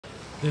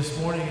This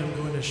morning I'm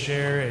going to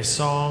share a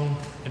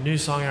new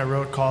song I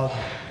wrote called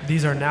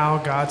These Are Now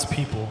God's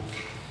People.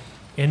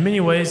 In many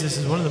ways, this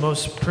is one of the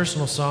most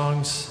personal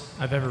songs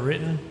I've ever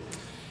written.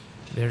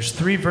 There's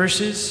 3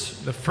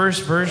 verses. The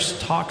first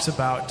verse talks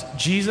about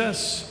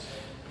Jesus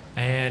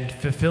and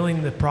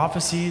fulfilling the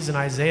prophecies in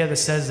Isaiah that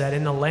says that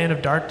in the land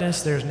of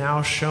darkness there's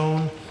now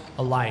shone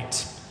a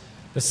light.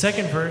 The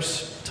second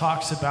verse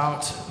talks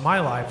about my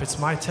life. It's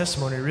my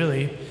testimony,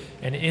 really.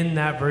 And in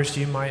that verse,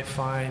 you might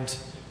find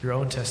your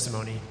own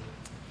testimony.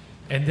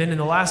 And then in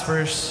the last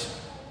verse,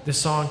 this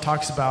song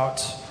talks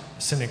about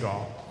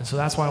Senegal. And so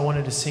that's why I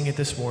wanted to sing it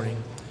this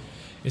morning,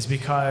 is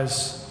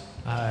because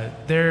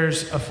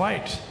there's a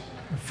fight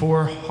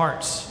for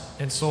hearts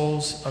and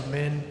souls of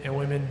men and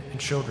women and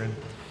children.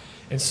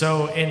 And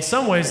so in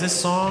some ways, this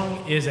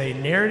song is a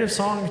narrative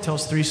song. It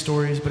tells 3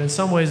 stories, but in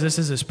some ways, this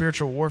is a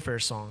spiritual warfare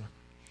song.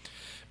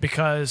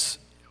 Because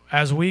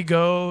as we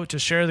go to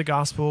share the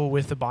gospel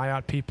with the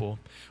Bayat people,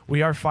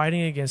 we are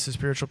fighting against the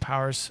spiritual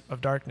powers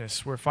of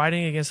darkness. We're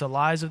fighting against the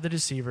lies of the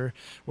deceiver.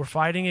 We're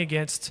fighting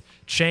against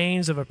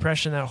chains of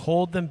oppression that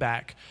hold them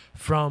back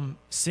from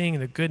seeing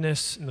the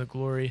goodness and the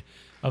glory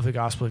of the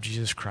gospel of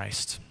Jesus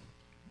Christ.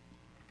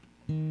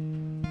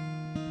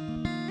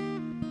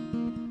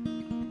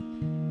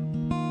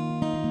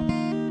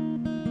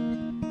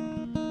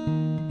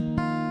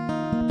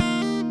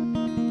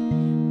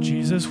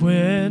 Jesus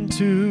went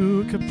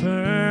to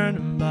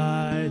Capernaum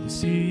by the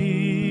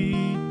sea,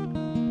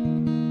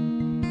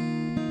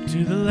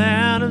 to the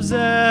land of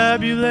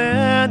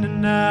Zebulun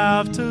and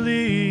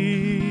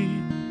Naphtali.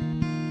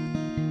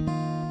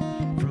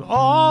 From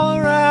all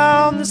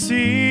around the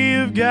Sea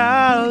of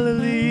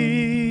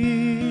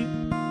Galilee,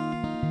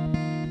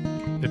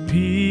 the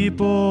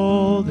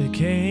people they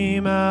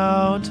came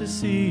out to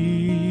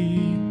see.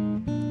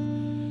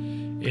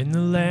 In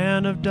the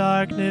land of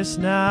darkness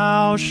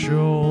now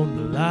shone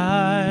the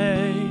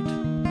light.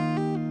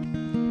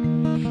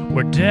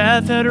 Where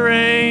death had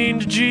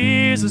reigned,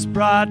 Jesus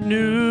brought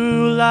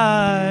new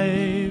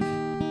life.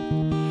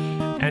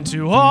 And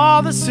to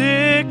all the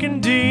sick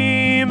and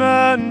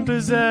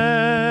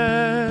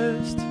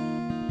demon-possessed,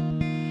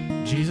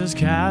 Jesus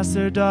cast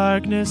their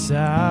darkness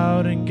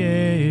out and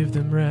gave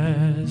them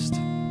rest.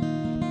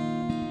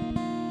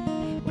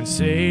 When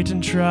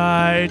Satan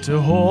tried to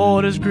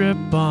hold his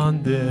grip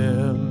on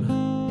them,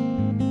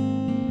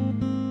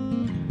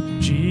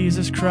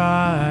 Jesus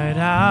cried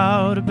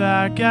out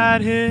back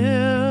at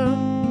him,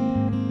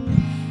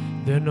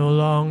 "They're no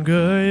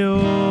longer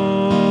your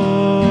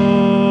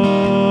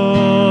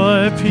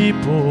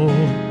people.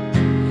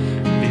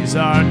 These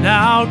are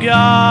now God's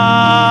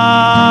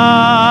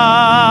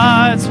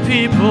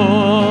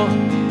people.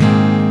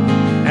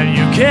 And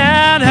you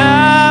can't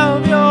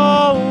have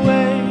your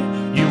way.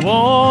 You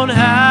won't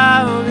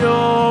have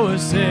your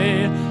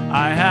say.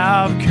 I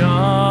have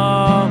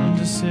come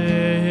to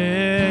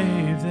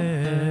save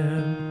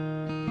them."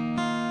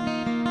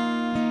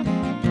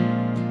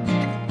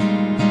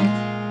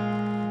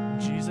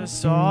 Jesus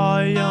saw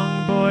a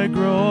young boy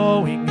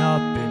growing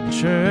up in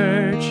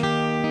church.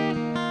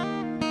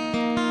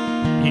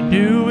 He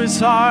knew his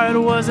heart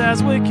was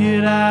as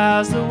wicked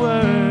as the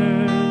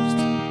worst.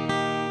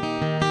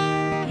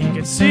 He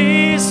could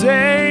see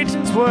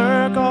Satan's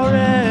work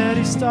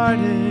already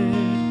started,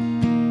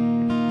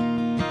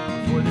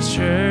 for this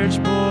church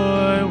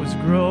boy was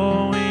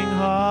growing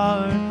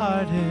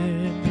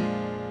hard-hearted.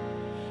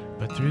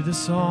 But through the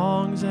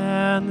songs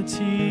and the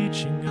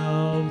teaching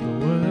of the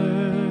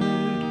word,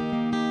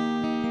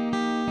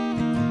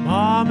 from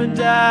mom and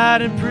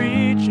dad and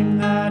preaching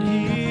that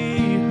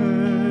he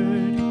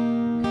heard,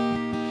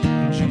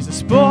 and Jesus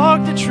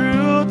spoke the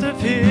truth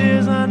of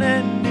his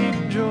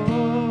unending joy.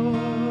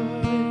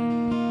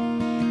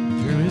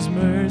 Through his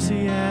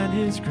mercy and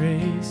his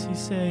grace, he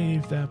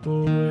saved that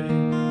boy.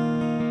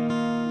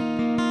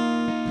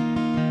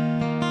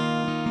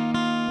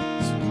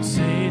 So when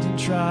Satan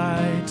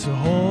tried to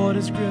hold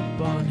his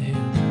grip on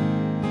him,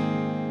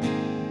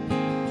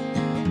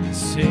 the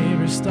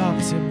Savior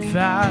stopped him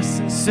fast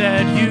and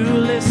said, "You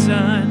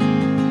listen,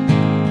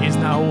 he's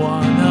not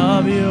one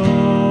of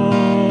your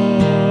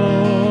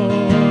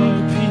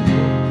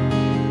people.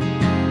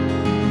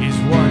 He's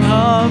one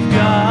of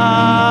God's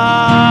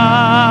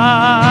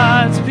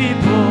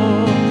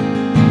people.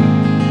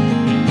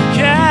 You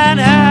can't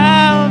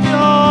have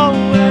your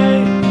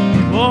way.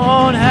 You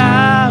won't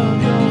have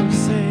your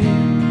say.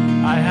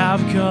 I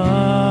have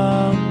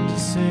come to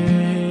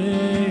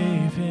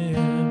save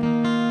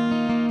him."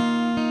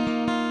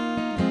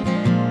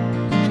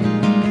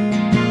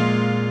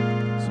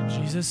 So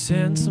Jesus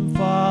sent some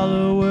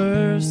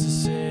followers to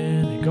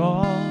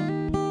Senegal.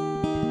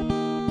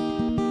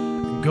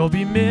 Go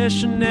be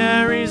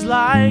missionaries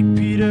like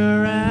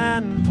Peter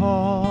and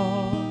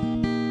Paul.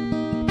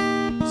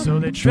 So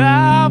they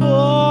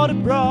traveled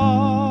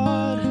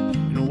abroad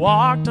and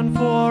walked on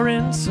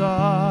foreign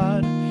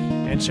sod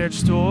and shared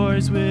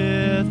stories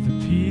with the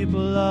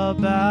people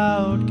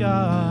about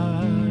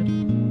God.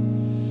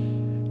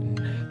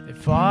 They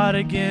fought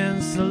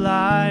against the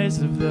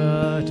lies of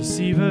the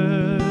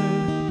deceiver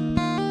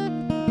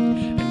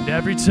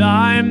Every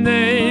time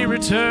they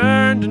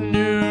returned a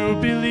new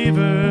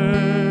believer,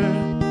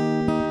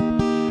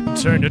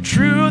 turned to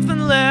truth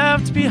and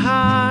left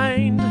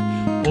behind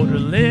old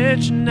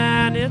religion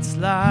and its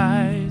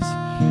lies.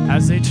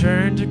 As they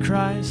turned to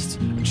Christ,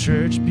 a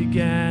church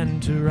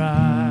began to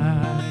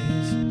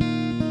rise.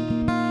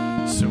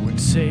 So when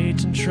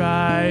Satan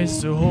tries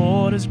to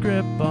hold his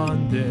grip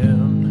on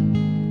them,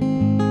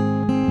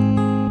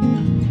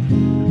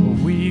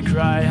 we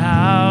cry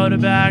out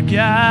back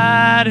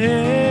at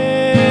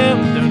him.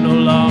 They're no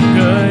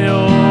longer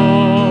your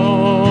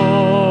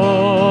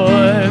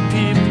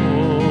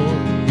people.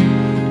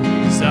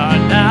 These are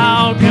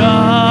now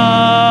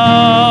God's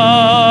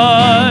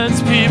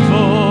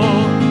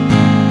people.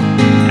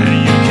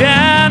 And you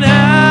can't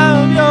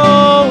have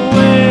your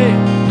way.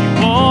 You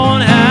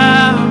won't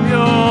have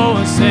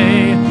your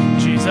say.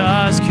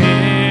 Jesus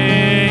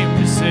came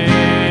to save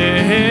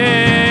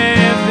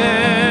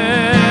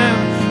them.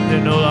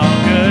 They're no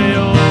longer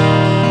your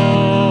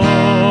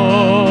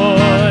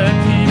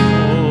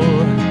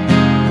people.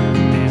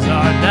 These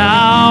are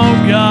now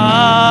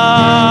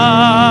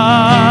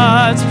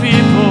God's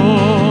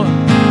people.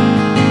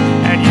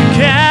 And you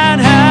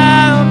can't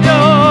have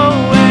your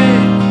way.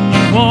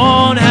 You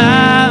won't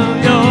have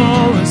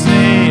your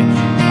say.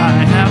 I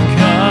have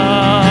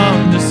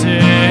come to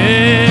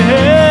save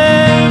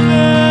them.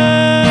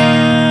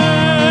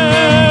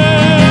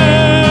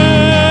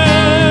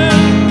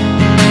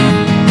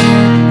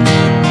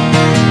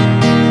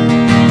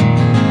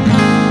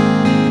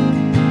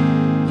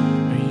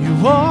 You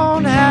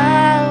won't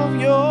have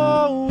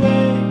your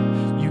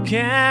way. You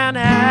can't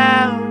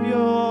have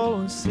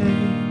your say.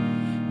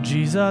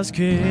 Jesus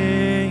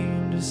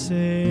came to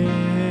save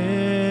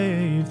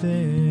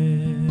them.